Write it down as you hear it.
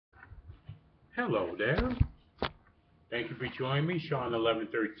Hello there. Thank you for joining me, Shawn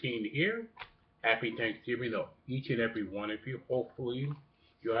 1113 here. Happy Thanksgiving to each and every one of you. Hopefully,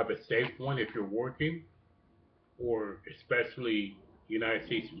 you'll have a safe one if you're working, or especially United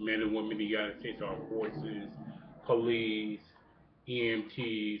States men and women, the United States Armed Forces, police,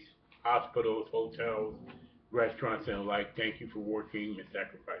 EMTs, hospitals, hotels, restaurants, and the like. Thank you for working and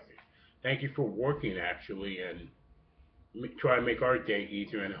sacrificing. Thank you for working actually, and try to make our day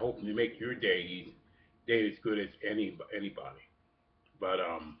easier, and hoping to make your day as good as anybody. But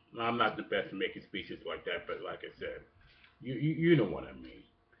I'm not the best at making speeches like that. But like I said, you know what I mean.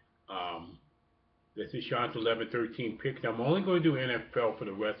 Um, this is Sean's 11-13 picks. I'm only going to do NFL for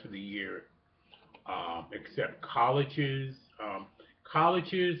the rest of the year, except colleges.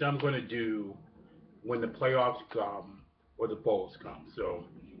 Colleges I'm going to do when the playoffs come or the bowls come. So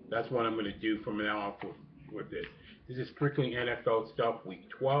that's what I'm going to do from now on for this. This is strictly NFL stuff. Week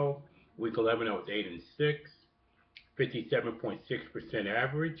 12, week 11, I was 8-6, 57.6%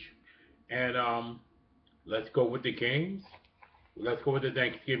 average. And let's go with the games. Let's go with the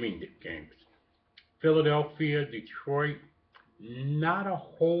Thanksgiving games. Philadelphia, Detroit, not a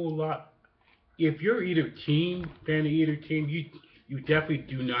whole lot. If you're either team, fan of either team, you definitely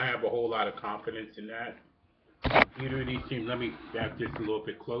do not have a whole lot of confidence in that. Either of these teams, let me back this a little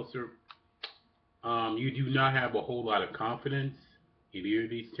bit closer. You do not have a whole lot of confidence in either of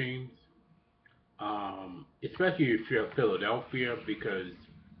these teams, especially if you're Philadelphia because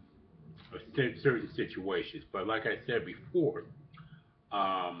of certain situations. But like I said before,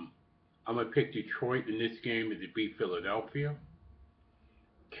 I'm gonna pick Detroit in this game to beat Philadelphia.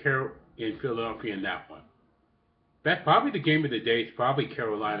 In Philadelphia in that one. That's probably the game of the day. Is probably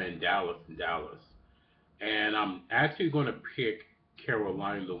Carolina and Dallas and I'm actually going to pick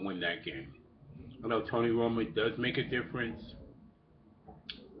Carolina to win that game. I know Tony Romo does make a difference,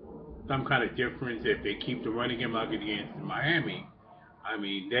 some kind of difference if they keep the running game like against Miami. I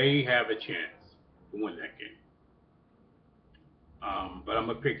mean, they have a chance to win that game. But I'm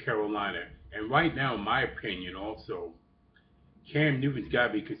gonna pick Carolina. And right now, in my opinion, also Cam Newton's got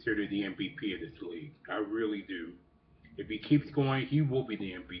to be considered the MVP of this league. I really do. If he keeps going, he will be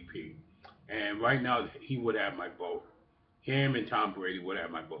the MVP. And right now, he would have my vote. Him and Tom Brady would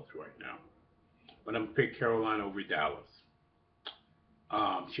have my votes right now. But I'm gonna pick Carolina over Dallas.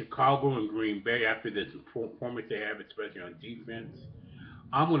 Chicago and Green Bay, after this performance they have, especially on defense,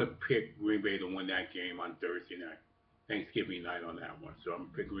 I'm going to pick Green Bay to win that game on Thursday night, Thanksgiving night on that one. So I'm going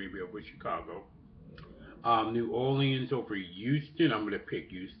to pick Green Bay over Chicago. New Orleans over Houston, I'm going to pick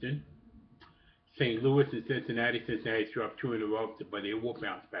Houston. St. Louis and Cincinnati. Cincinnati's dropped two in a row, but they will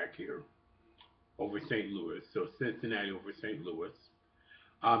bounce back here over St. Louis. So Cincinnati over St. Louis.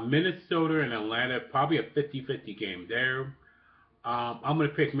 Minnesota and Atlanta, probably a 50-50 game there. I'm going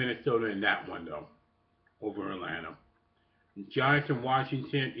to pick Minnesota in that one, though, over Atlanta. Giants and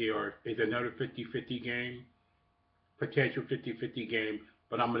Washington is another 50-50 game, potential 50-50 game,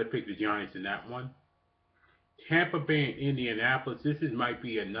 but I'm going to pick the Giants in that one. Tampa Bay and Indianapolis, might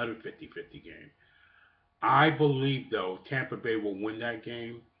be another 50-50 game. I believe, though, Tampa Bay will win that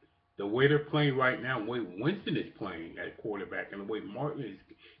game. The way they're playing right now, the way Winston is playing at quarterback, and the way Martin is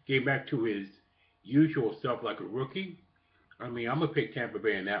getting back to his usual self like a rookie, I mean, I'm going to pick Tampa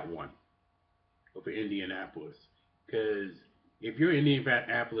Bay in that one over Indianapolis. Because if you're an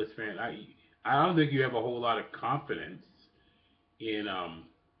Indianapolis fan, I don't think you have a whole lot of confidence in,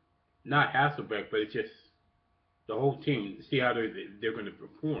 not Hasselbeck, but it's just the whole team, see how they're going to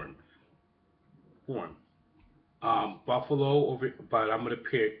perform. Buffalo over, but I'm going to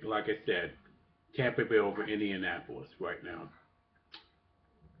pick, like I said, Tampa Bay over Indianapolis right now.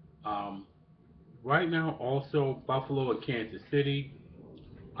 Right now, also Buffalo and Kansas City.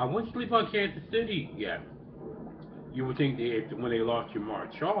 I wouldn't sleep on Kansas City yet. You would think when they lost Jamar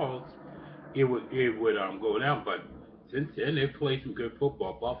Charles, it would go down, but since then they've played some good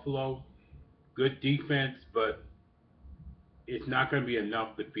football. Buffalo, good defense, but it's not going to be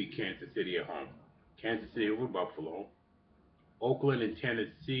enough to beat Kansas City at home. Kansas City over Buffalo. Oakland and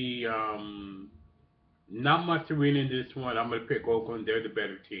Tennessee. Not much to read in this one. I'm going to pick Oakland. They're the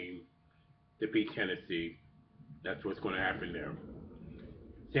better team to beat Tennessee. That's what's going to happen there.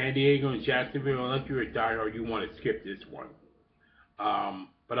 San Diego and Jacksonville, unless you're a diehard, you want to skip this one.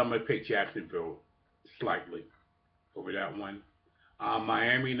 But I'm going to pick Jacksonville slightly over that one.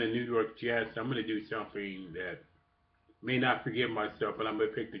 Miami and the New York Jets, I'm going to do something that may not forgive myself, but I'm going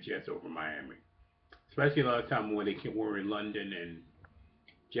to pick the Jets over Miami. Especially a lot of time when they were in London and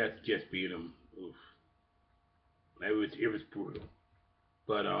Jets just beat them. Oof. It was brutal.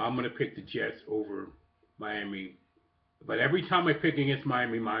 But I'm going to pick the Jets over Miami But every time I pick against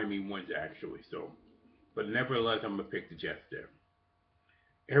Miami, Miami wins actually. So, but nevertheless, I'm gonna pick the Jets there.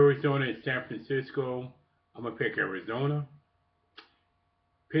 Arizona and San Francisco, I'm gonna pick Arizona.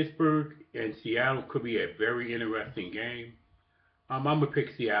 Pittsburgh and Seattle could be a very interesting game. I'm gonna pick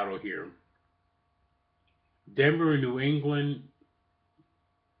Seattle here. Denver and New England.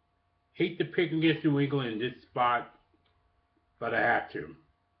 Hate to pick against New England in this spot, but I have to.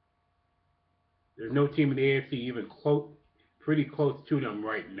 There's no team in the AFC even close, pretty close to them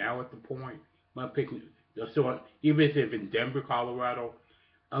right now at the point. I'm picking. So even if it's in Denver, Colorado,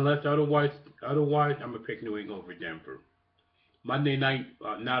 unless otherwise, I'm gonna pick New England over Denver. Monday night,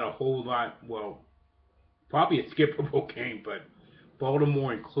 not a whole lot. Well, probably a skippable game, but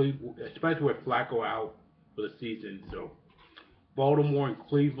Baltimore and Cleveland, especially with Flacco out for the season. So Baltimore and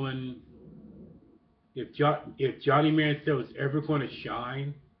Cleveland. If Johnny Manziel is ever going to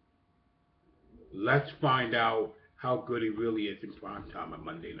shine, let's find out how good he really is in prime time on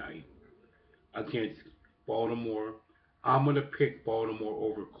Monday night against Baltimore. I'm going to pick Baltimore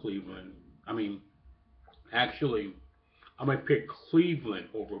over Cleveland. I mean, actually, I'm going to pick Cleveland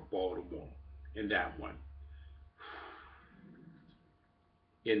over Baltimore in that one.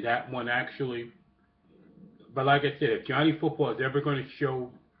 In that one, actually. But like I said, if Johnny Football is ever going to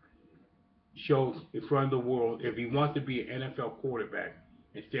show in front of the world, if he wants to be an NFL quarterback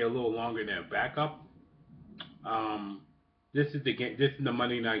and stay a little longer than a backup, um, this is the game. This is the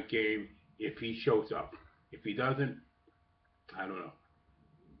Monday night game. If he shows up, if he doesn't, I don't know.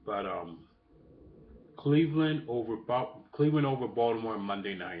 But Cleveland over Baltimore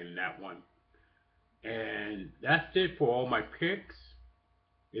Monday night in that one, and that's it for all my picks.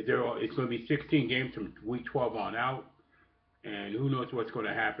 It's going to be 16 games from week 12 on out, and who knows what's going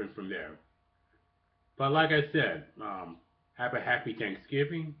to happen from there. But like I said, have a happy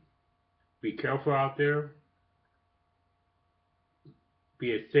Thanksgiving. Be careful out there.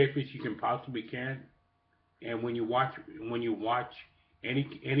 Be as safe as you can possibly can. And when you watch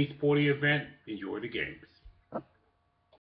any sporting event, enjoy the games.